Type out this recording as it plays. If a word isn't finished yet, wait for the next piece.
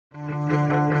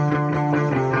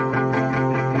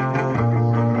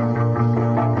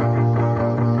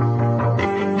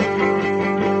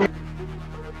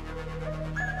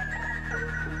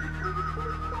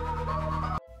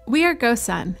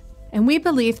GoSun, and we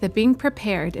believe that being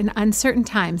prepared in uncertain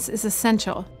times is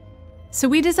essential. So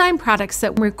we design products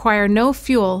that require no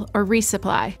fuel or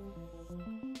resupply.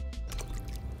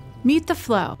 Meet the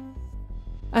Flow,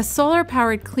 a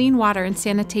solar-powered clean water and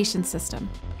sanitation system.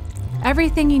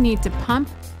 Everything you need to pump,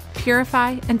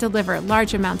 purify, and deliver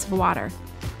large amounts of water.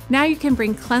 Now you can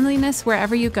bring cleanliness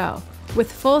wherever you go,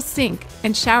 with full sink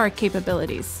and shower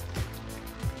capabilities.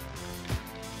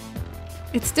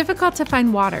 It's difficult to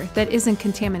find water that isn't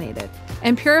contaminated,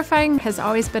 and purifying has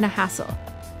always been a hassle.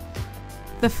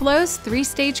 The Flow's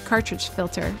 3-stage cartridge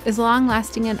filter is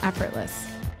long-lasting and effortless.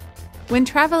 When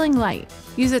traveling light,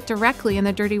 use it directly in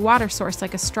the dirty water source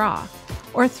like a straw,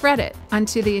 or thread it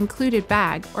onto the included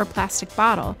bag or plastic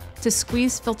bottle to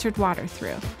squeeze filtered water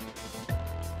through.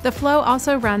 The Flow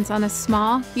also runs on a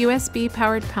small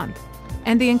USB-powered pump,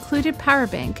 and the included power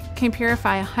bank can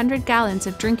purify 100 gallons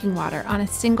of drinking water on a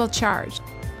single charge.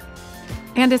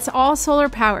 And it's all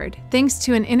solar-powered, thanks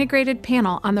to an integrated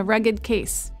panel on the rugged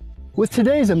case. With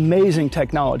today's amazing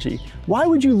technology, why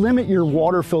would you limit your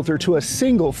water filter to a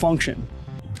single function?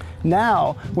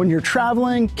 Now, when you're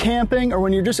traveling, camping, or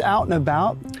when you're just out and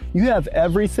about, you have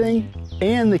everything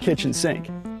and the kitchen sink.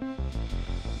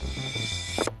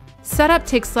 Setup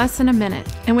takes less than a minute,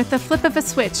 and with the flip of a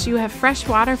switch, you have fresh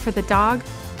water for the dog,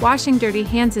 washing dirty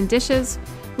hands and dishes,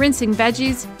 rinsing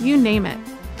veggies, you name it.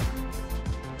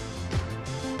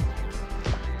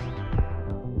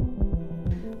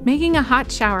 Making a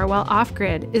hot shower while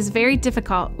off-grid is very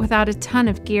difficult without a ton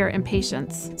of gear and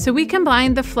patience. So we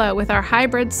combined the Flow with our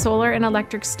hybrid solar and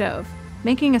electric stove,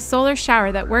 making a solar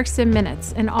shower that works in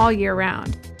minutes and all year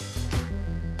round.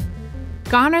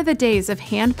 Gone are the days of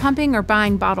hand pumping or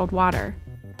buying bottled water.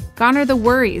 Gone are the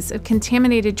worries of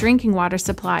contaminated drinking water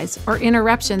supplies or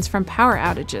interruptions from power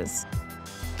outages.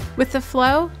 With the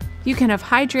Flow, you can have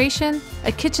hydration,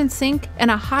 a kitchen sink, and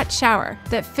a hot shower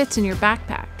that fits in your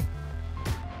backpack.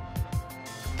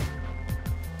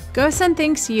 GoSun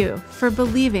thanks you for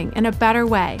believing in a better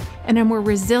way and a more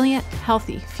resilient,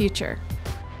 healthy future.